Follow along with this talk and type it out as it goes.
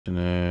And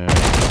then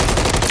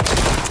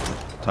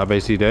top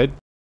AC dead.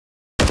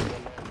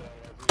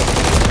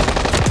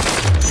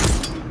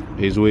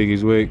 He's weak,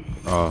 he's weak.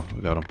 Oh,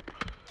 we got him.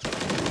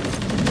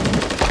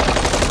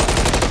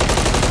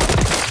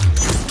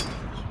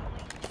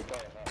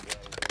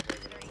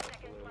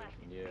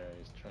 Yeah,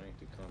 he's trying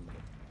to come.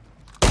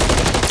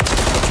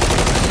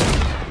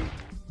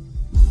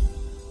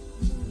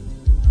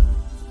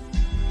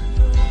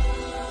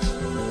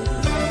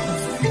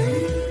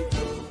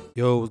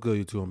 Yo, what's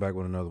good, YouTube? I'm back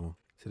with another one.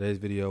 Today's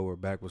video, we're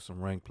back with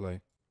some rank play.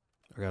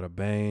 I got a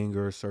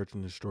banger search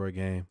and destroy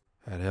game.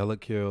 Had hella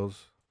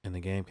kills, and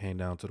the game came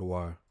down to the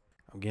wire.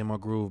 I'm getting my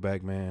groove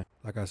back, man.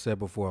 Like I said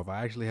before, if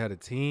I actually had a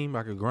team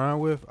I could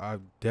grind with, I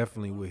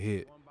definitely would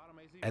hit.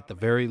 At the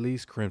very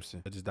least,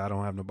 Crimson. I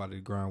don't have nobody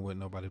to grind with,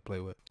 nobody to play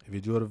with. If you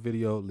enjoyed the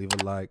video, leave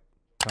a like,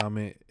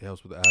 comment. It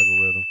helps with the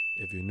algorithm.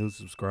 If you're new,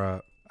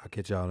 subscribe. I'll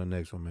catch y'all in the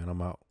next one, man.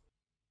 I'm out.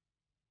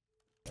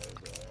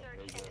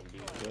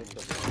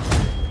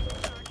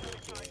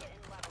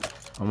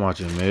 I'm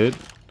watching mid.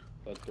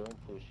 But don't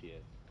push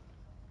yet.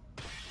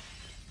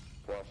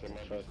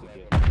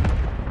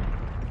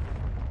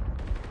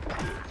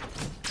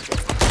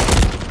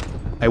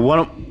 Hey,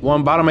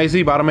 one bottom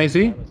AC, bottom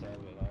AC. Jump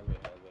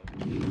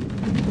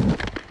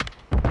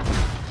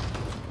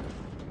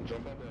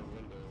out that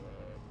window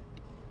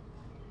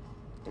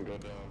and go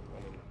down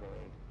one in the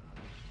front.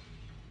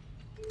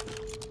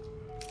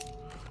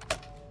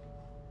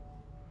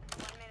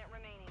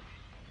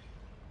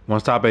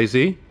 One's top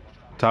AC.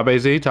 Top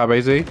AC, top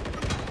AC.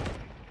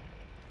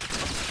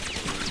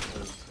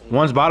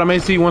 One's bottom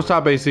AC, one's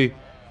top AC.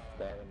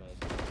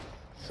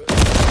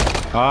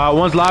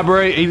 One's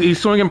library. He's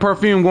swinging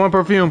perfume, going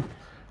perfume.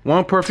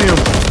 One perfume.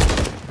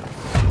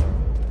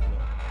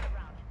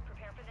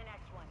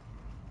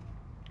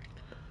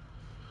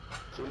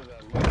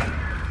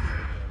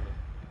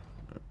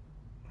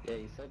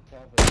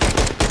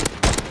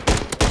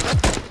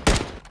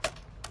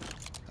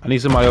 I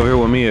need somebody over here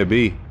with me at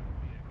B.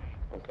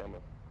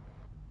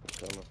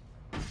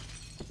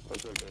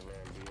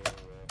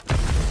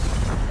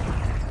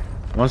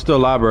 One's still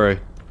library.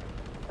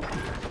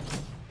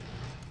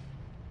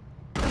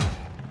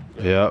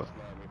 Yep.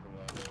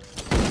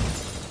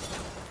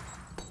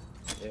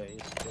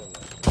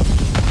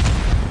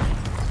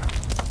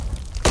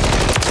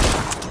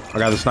 I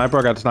got the sniper,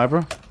 I got the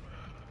sniper.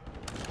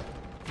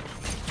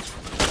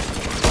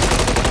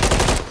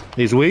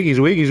 He's weak, he's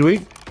weak, he's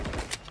weak.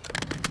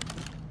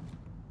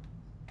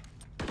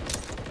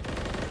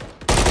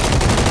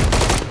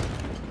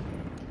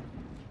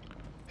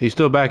 He's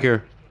still back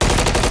here.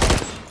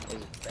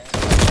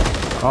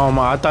 Oh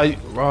my, I thought you,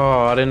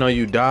 bro, I didn't know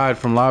you died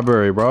from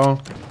library, bro.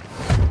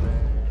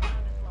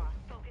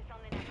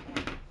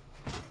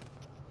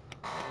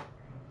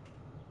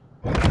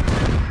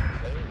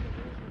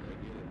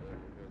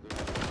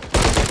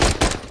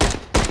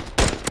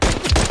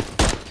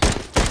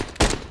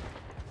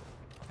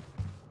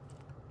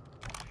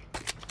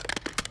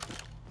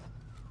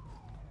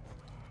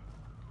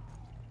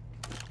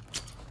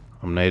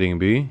 I'm nading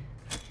B.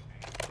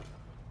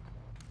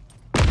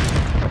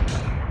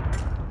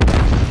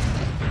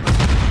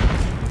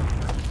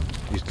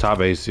 He's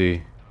top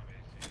AC.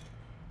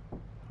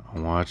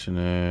 I'm watching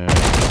it.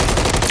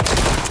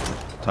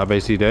 Top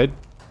AC dead.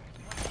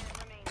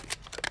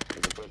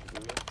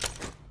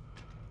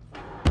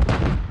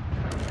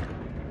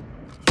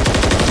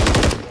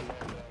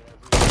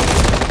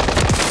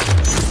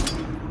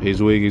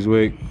 He's weak, he's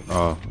weak.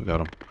 Oh, we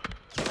got him.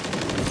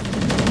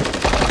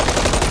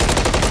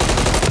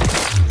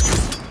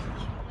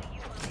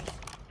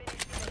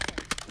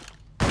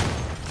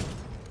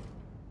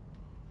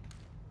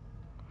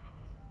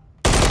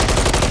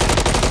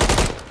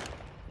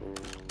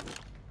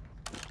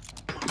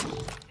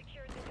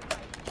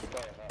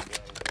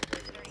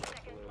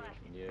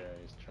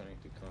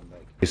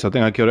 So I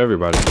think I killed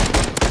everybody.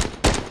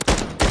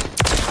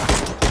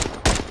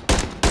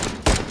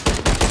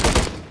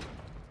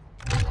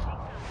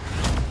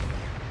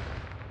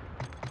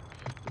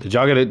 Did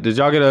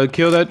y'all get a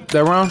kill that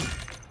round?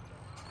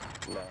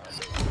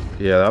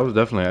 Yeah, that was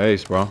definitely an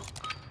ace, bro.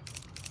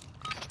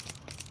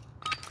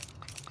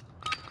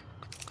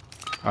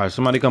 Alright,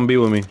 somebody come B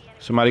with me.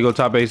 Somebody go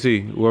top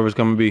AC. Whoever's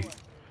coming B.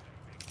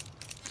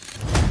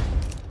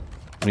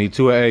 I need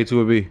 2 at A,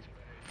 2 at B.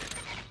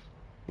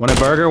 One at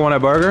burger, one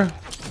at burger.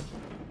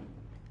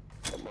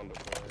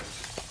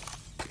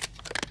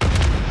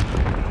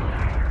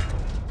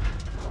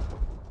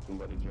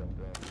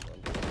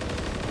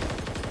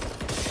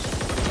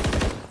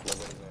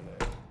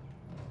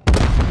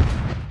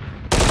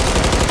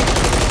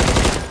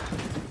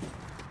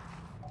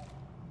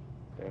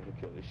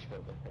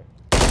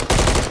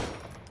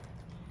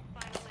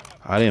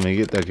 I didn't even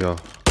get that kill.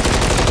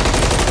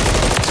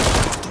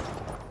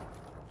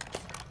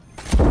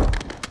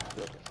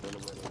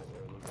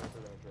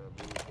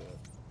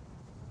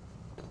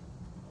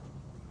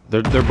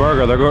 They're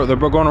burger. They're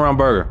going around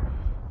burger.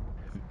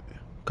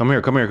 Come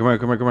here.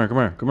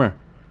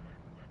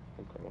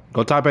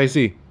 Go top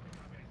AC.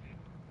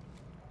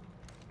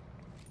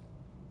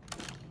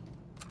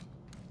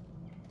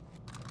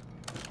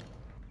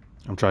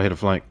 I'm trying to hit a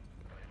flank.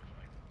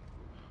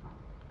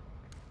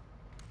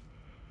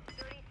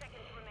 30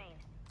 seconds remain.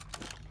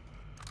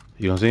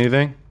 You don't see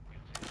anything?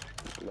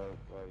 No,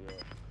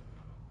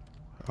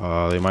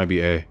 yeah. They might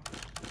be A.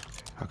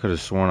 I could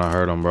have sworn I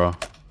heard them, bro.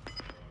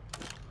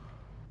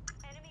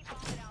 Enemy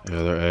bombed out.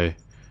 Yeah, they're A.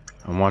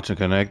 I'm watching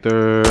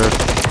connector.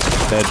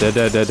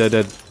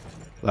 Dead.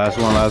 Last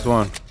one. I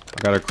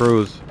got a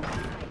cruise.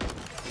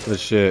 Good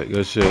shit.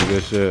 You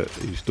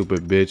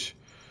stupid bitch.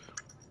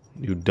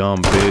 You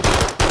dumb bitch.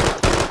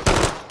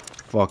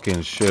 Fucking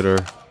shitter.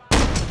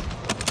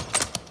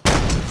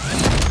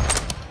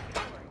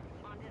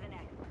 On to the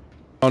next.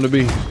 On the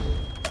B.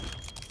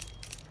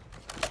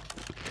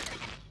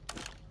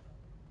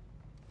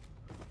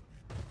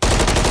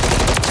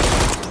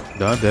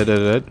 Done.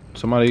 Dead.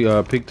 Somebody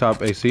peek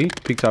top AC.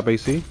 Peek top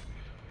AC.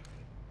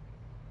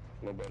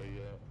 Nobody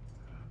yet.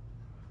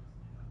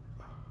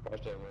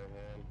 Watch that right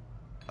hand.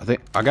 I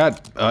think I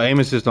got aim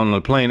assist on the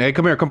plane. Hey,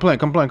 come here.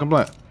 Complaint. We're planting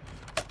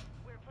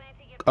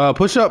it.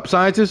 Push up,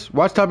 scientist.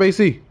 Watch top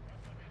AC.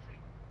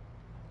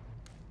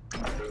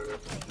 Countdown.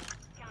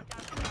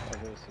 I'm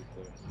gonna see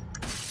close.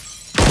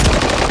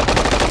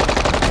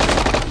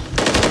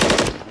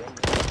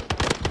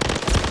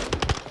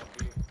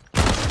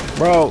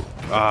 Bro.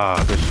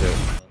 Good shit.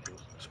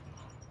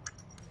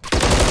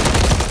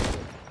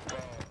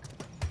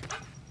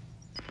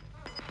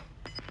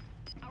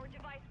 Our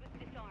device was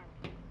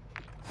disarmed.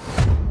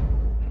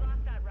 We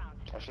lost that round.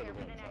 I should have Prepare for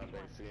been the top next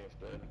one. AC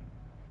instead.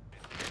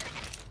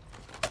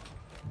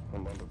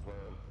 I'm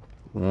underplaying.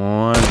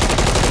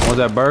 One's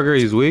that burger.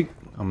 He's weak.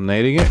 I'm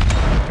nading it.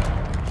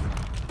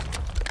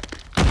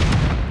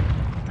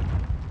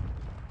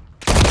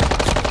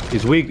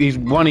 He's weak. He's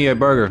one at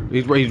burger.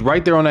 He's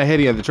right there on that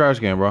heady at the trash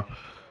can, bro. Yeah,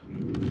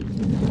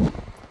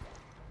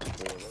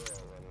 they're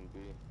all running B.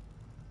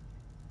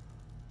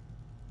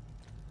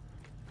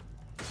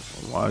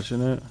 I'm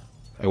watching it.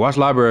 Hey, watch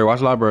library.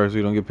 Watch library so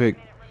you don't get picked.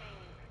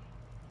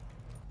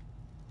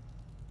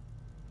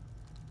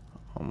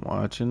 I'm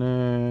watching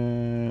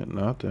it.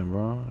 Nothing,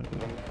 bro.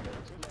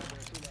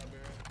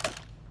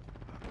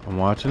 I'm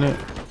watching it.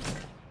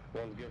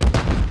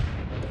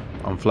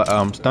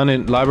 I'm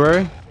stunning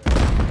library.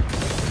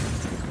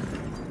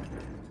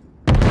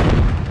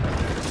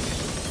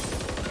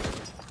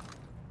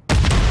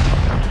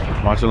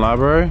 Watching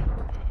library.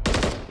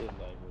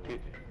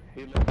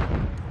 He left.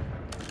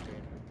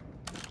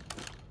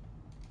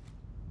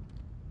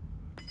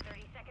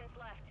 30 seconds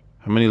left.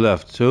 How many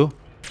left? 2?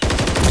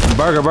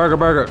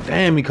 Burger.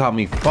 Damn, he caught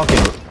me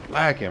fucking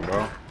lacking,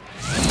 bro.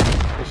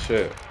 Good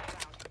shit.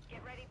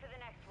 Get ready for the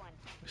next one.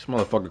 This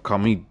motherfucker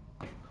caught me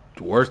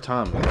the worst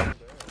time, bro.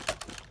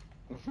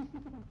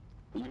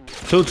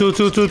 2. I'm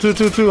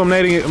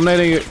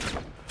nading it.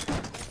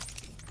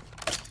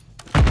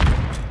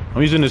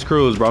 I'm using this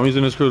cruise, bro.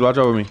 Watch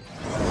over me.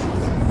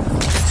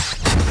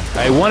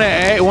 Hey, one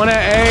at A,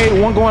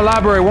 one going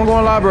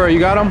library, You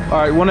got him? All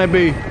right, one at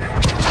B.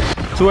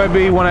 2 at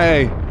B, 1 at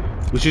A.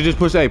 We should just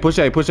push A.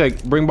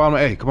 Bring bottom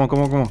to A. Come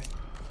on.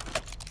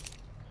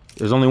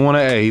 There's only 1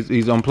 at A.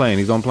 He's on plane.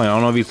 I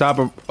don't know if he's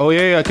stopping. Oh,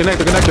 yeah.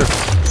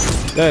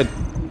 Connector. Dead.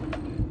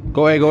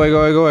 Go A.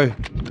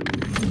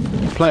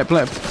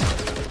 Plant.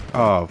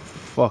 Oh,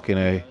 fucking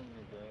A.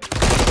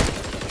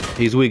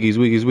 He's weak. He's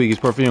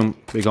perfume,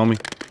 big homie.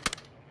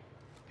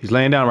 He's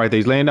laying down right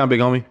there. Big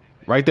homie.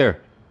 Right there.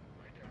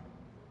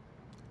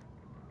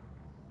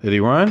 Did he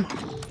run?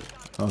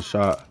 Oh,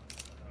 shot.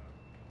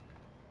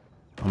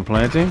 I'm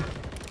planting.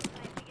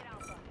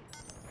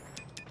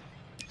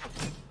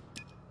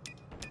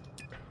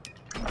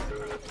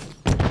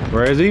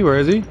 Where is he? He's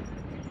not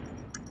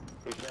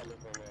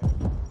looking at.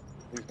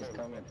 He's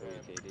coming for you,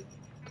 KD.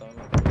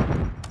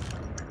 Coming.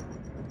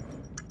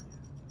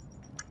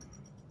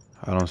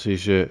 I don't see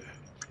shit.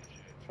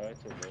 Try to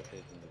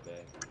rotate in the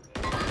back.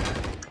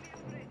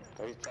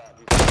 Oh, he's top.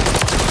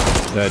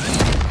 Dead.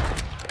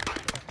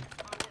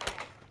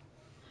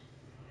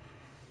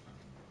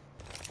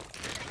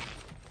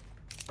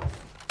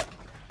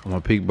 I'm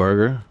gonna peek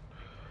burger.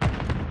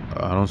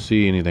 I don't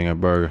see anything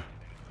at burger.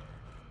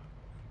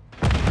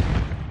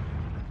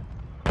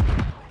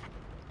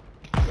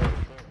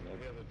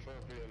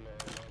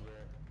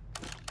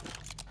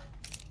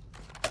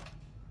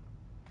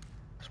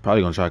 It's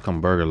probably gonna try to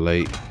come burger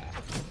late.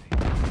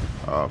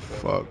 Oh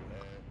fuck.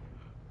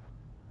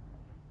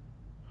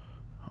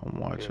 I'm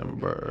watching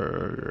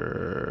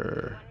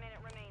burger. 1 minute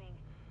remaining.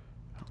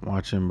 I'm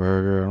watching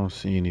burger. I don't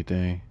see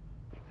anything.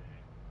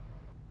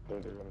 They're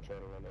gonna try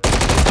to run that.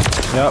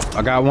 Yep,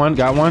 I got one.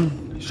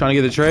 He's trying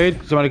to get the trade.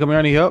 Somebody come here,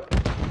 I need help.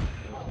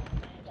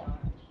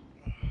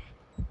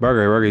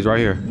 Burger, he's right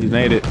here. He's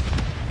naded.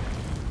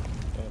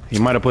 He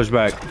might have pushed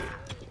back.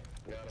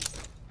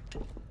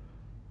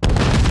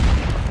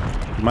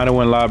 He might have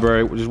went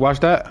library. Just watch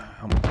that.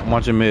 I'm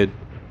watching mid.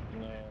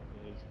 No,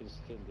 he's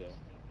still there.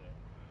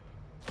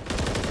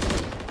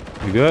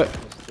 You good? He's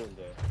still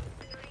there.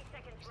 30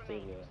 seconds Still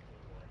remaining. there.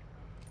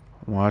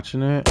 I'm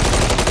watching it.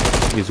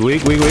 He's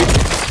weak.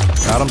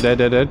 Got him,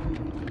 dead.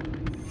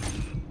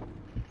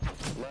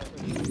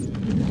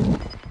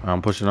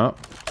 I'm pushing up.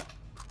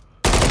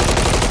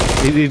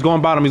 He's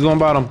going bottom. He's going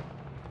bottom.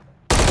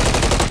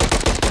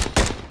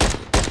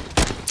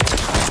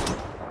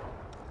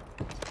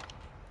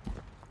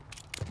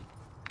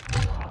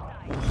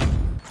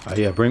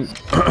 Yeah, bring.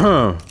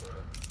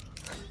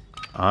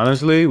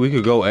 Honestly, we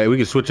could go A. We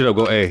could switch it up.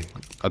 Go A.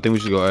 I think we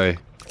should go A.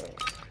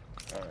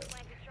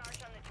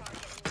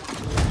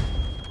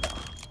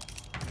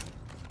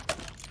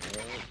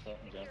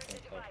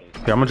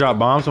 Okay, I'm gonna drop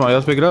bomb. Somebody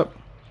else pick it up.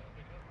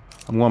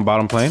 I'm going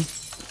bottom plane.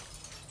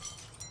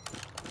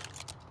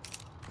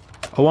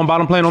 Oh, one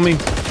bottom plane on me.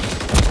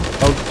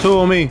 Oh, two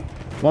on me.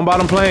 One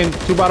bottom plane.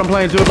 Two bottom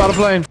plane. Two bottom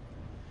plane.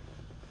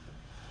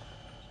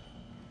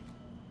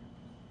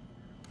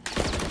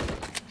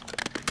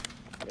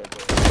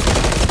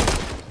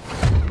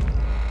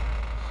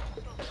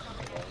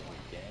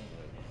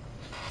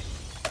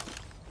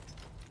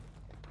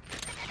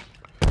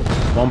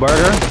 One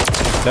burger.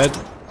 Dead.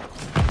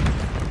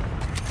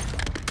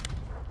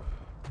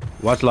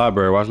 Watch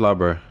library. Watch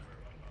library.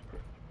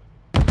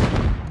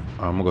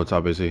 I'm gonna go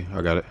top AC.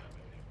 I got it.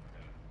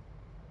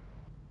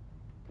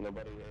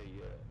 Nobody there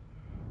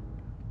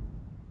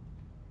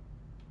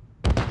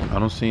yet. I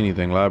don't see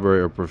anything. Library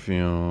or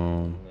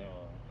perfume. No.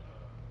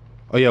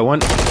 Oh yeah, one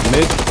mid. 1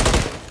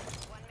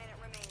 minute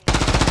remaining.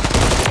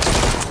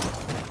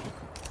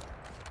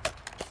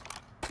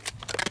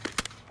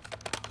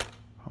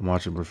 I'm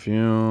watching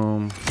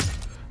perfume.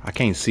 I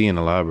can't see in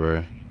the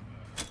library.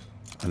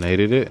 I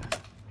naded it.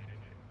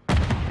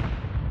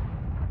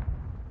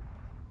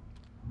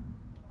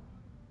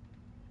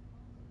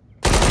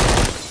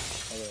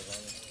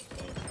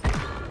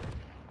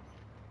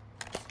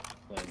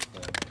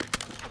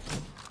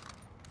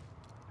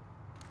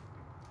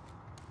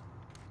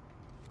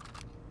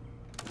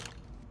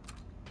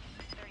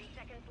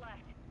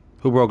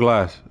 Who broke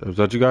glass? Was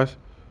that you guys?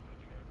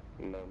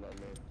 No, not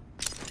me.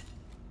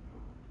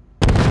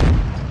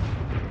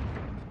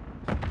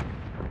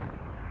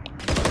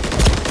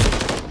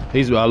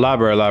 He's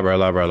library.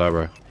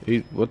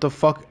 What the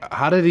fuck?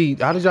 How did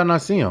y'all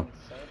not see him?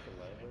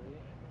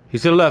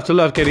 He's to the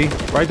left, Kitty.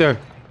 Right there.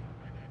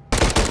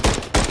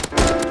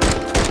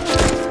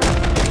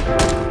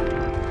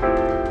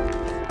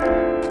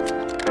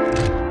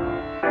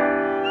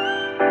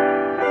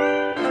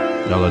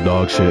 Y'all are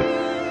dog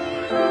shit.